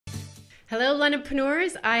Hello,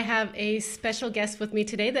 Londonpreneurs. I have a special guest with me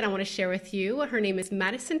today that I want to share with you. Her name is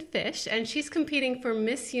Maddison Fysh, and she's competing for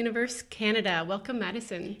Miss Universe Canada. Welcome,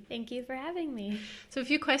 Maddison. Thank you for having me. So a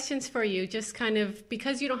few questions for you, just kind of,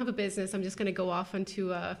 because you don't have a business, I'm just going to go off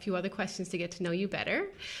onto a few other questions to get to know you better.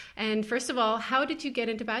 And first of all, how did you get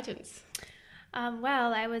into pageants?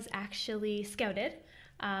 Well, I was actually scouted.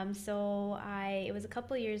 It was a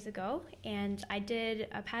couple years ago, and I did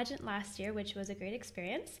a pageant last year, which was a great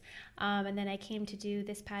experience. And then I came to do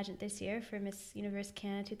this pageant this year for Miss Universe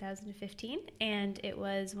Canada 2015, and it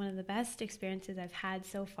was one of the best experiences I've had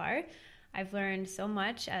so far. I've learned so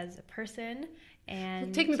much as a person.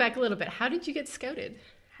 And take me back a little bit. How did you get scouted?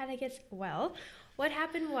 Well, what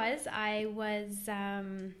happened was I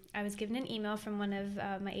was given an email from one of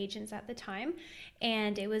my agents at the time,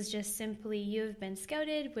 and it was just simply, "You've been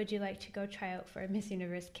scouted. Would you like to go try out for Miss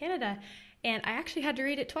Universe Canada?" And I actually had to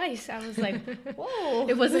read it twice. I was like, whoa.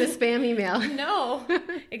 It wasn't a spam email. No,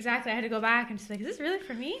 exactly. I had to go back and just like, is this really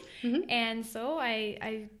for me? Mm-hmm. And so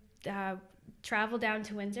I traveled down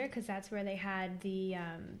to Windsor because that's where they had the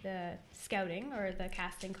scouting, or the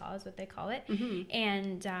casting call is what they call it. Mm-hmm.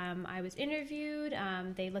 And I was interviewed.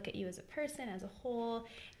 They look at you as a person, as a whole,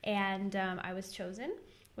 and I was chosen.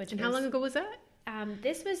 How long ago was that?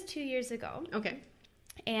 This was 2 years ago. Okay.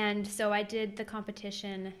 And so I did the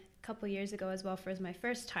competition a couple years ago as well for my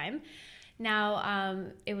first time. Now,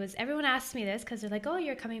 everyone asked me this because they're like, "Oh,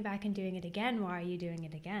 you're coming back and doing it again. Why are you doing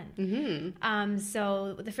it again?" Mm-hmm.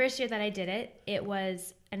 So the first year that I did it, it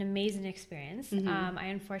was an amazing experience. Mm-hmm. I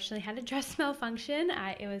unfortunately had a dress malfunction.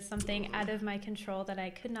 It was something out of my control that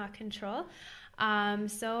I could not control.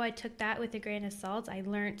 So I took that with a grain of salt. I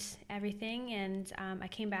learned everything, and I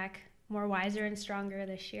came back more wiser and stronger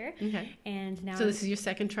this year. Okay. And now, so this is your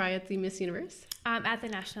second try at the Miss Universe? At the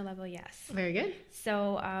national level, yes. Very good.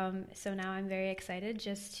 So now I'm very excited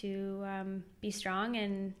just to be strong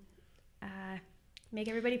and make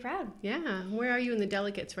everybody proud. Yeah. Where are you in the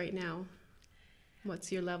delegates right now?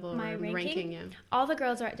 What's your level? My or ranking? Yeah. All the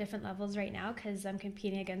girls are at different levels right now because I'm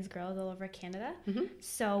competing against girls all over Canada. Mm-hmm.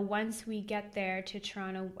 So once we get there to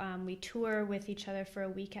Toronto, we tour with each other for a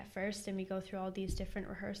week at first, and we go through all these different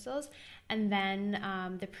rehearsals. And then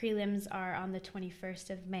the prelims are on the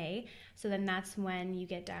 21st of May. So then that's when you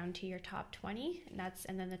get down to your top 20.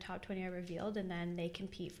 And then the top 20 are revealed, and then they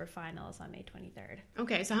compete for finals on May 23rd.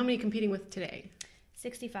 Okay. So how many are you competing with today?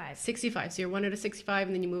 65. 65. So you're 1 out of 65,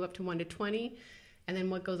 and then you move up to 1 to 20. And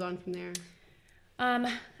then what goes on from there?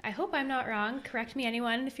 I hope I'm not wrong. Correct me,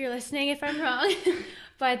 anyone, if you're listening, if I'm wrong.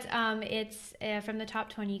 But it's from the top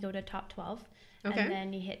 20, you go to top 12. Okay. And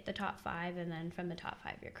then you hit the top 5, and then from the top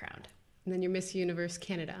 5, you're crowned. And then you're Miss Universe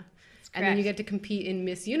Canada. That's and then you correct. get to compete in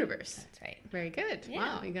Miss Universe. That's right. Very good.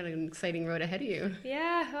 Yeah. Wow, you got an exciting road ahead of you.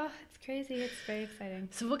 Yeah, it's crazy. It's very exciting.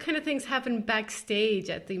 So what kind of things happen backstage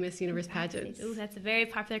at the Miss Universe pageants? Ooh, that's a very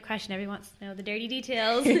popular question. Everyone wants to know the dirty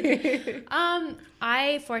details.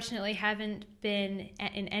 I fortunately haven't been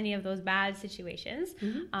in any of those bad situations.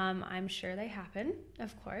 Mm-hmm. I'm sure they happen,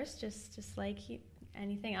 of course, just like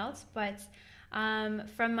anything else. But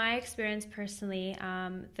from my experience personally,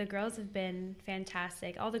 the girls have been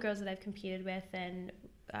fantastic. All the girls that I've competed with, and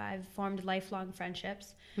I've formed lifelong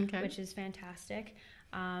friendships, Okay. which is fantastic.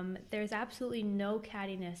 There's absolutely no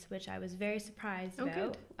cattiness, which I was very surprised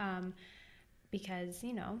about. Because,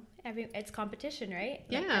 it's competition, right?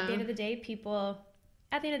 Yeah. Like, at the end of the day,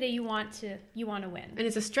 you want to win. And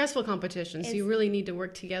it's a stressful competition, so you really need to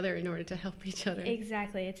work together in order to help each other.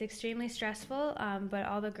 Exactly. It's extremely stressful, but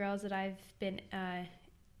all the girls that I've been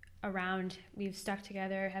around, we've stuck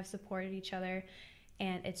together, have supported each other,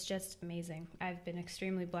 and it's just amazing. I've been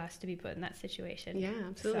extremely blessed to be put in that situation. Yeah,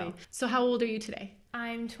 absolutely. So how old are you today?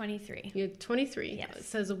 I'm 23. You're 23. Yes.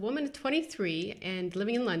 So as a woman of 23 and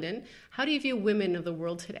living in London, how do you view women of the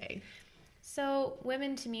world today? So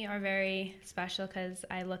women to me are very special because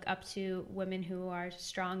I look up to women who are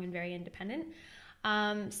strong and very independent.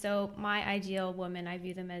 So my ideal woman, I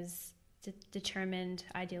view them as determined,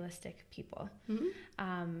 idealistic people.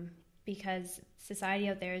 Mm-hmm. Because society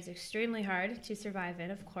out there is extremely hard to survive in,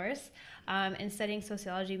 of course. In studying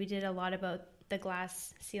sociology, we did a lot about the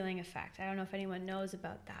glass ceiling effect. I don't know if anyone knows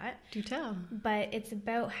about that. Do tell. But it's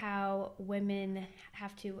about how women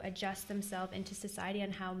have to adjust themselves into society,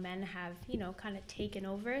 and how men have, kind of taken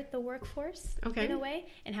over the workforce in a way,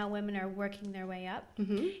 and how women are working their way up.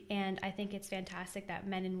 Mm-hmm. And I think it's fantastic that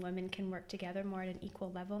men and women can work together more at an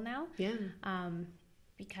equal level now. Yeah.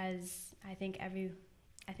 Because I think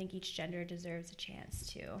each gender deserves a chance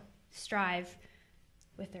to strive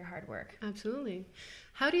with their hard work. Absolutely.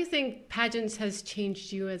 How do you think pageants has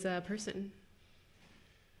changed you as a person?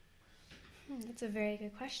 That's a very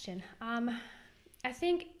good question. I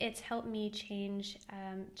think it's helped me change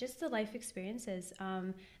just the life experiences,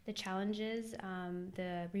 the challenges,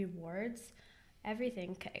 the rewards,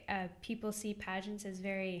 everything. People see pageants as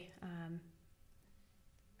very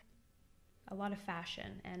a lot of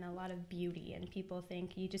fashion and a lot of beauty, and people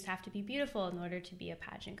think you just have to be beautiful in order to be a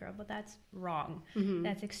pageant girl, but that's wrong.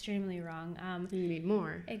 That's extremely wrong. You need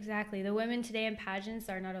more. Exactly. The women today in pageants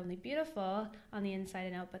are not only beautiful on the inside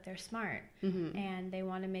and out, but they're smart, and they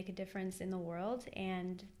want to make a difference in the world,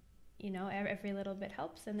 and every little bit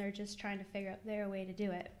helps, and they're just trying to figure out their way to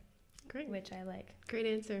do it. Great. Which I like. Great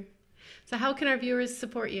answer. So how can our viewers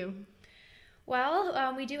support you?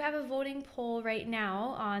 Well, we do have a voting poll right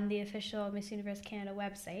now on the official Miss Universe Canada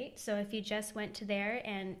website. So if you just went to there,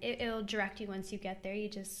 and it'll direct you once you get there, you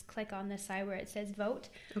just click on the side where it says vote.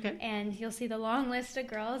 Okay. And you'll see the long list of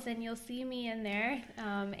girls, and you'll see me in there.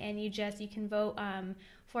 And you can vote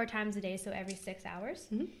 4 times a day, so every 6 hours.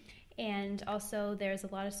 And also there's a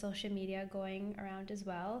lot of social media going around as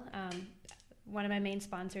well. One of my main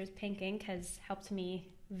sponsors, Pink Ink, has helped me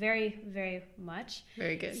very, very much.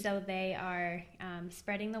 Very good. So they are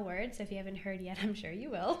spreading the word. So if you haven't heard yet, I'm sure you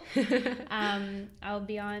will. I'll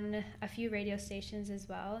be on a few radio stations as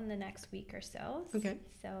well in the next week or so. Okay.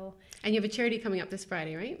 So. And you have a charity coming up this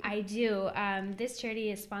Friday, right? I do. This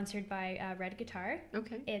charity is sponsored by Red Guitar.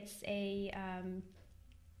 Okay. It's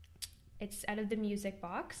it's out of the Music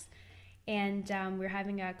Box, and we're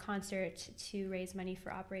having a concert to raise money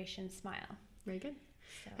for Operation Smile. Very good.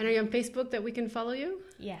 So. And are you on Facebook that we can follow you?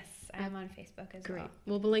 Yes, I'm on Facebook as Great. well.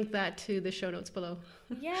 We'll link that to the show notes below.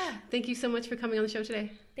 Yeah. Thank you so much for coming on the show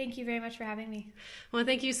today. Thank you very much for having me. Well,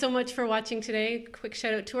 thank you so much for watching today. Quick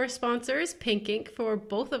shout out to our sponsors, Pink Ink for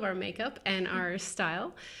both of our makeup and our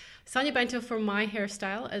style, Sonia Bento for my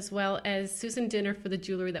hairstyle, as well as Susan Dinner for the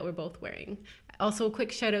jewelry that we're both wearing. Also, a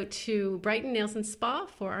quick shout out to Brighton Nails and Spa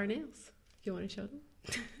for our nails. If you want to show them.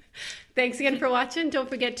 Thanks again for watching. Don't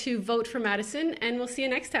forget to vote for Maddison, and we'll see you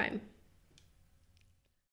next time.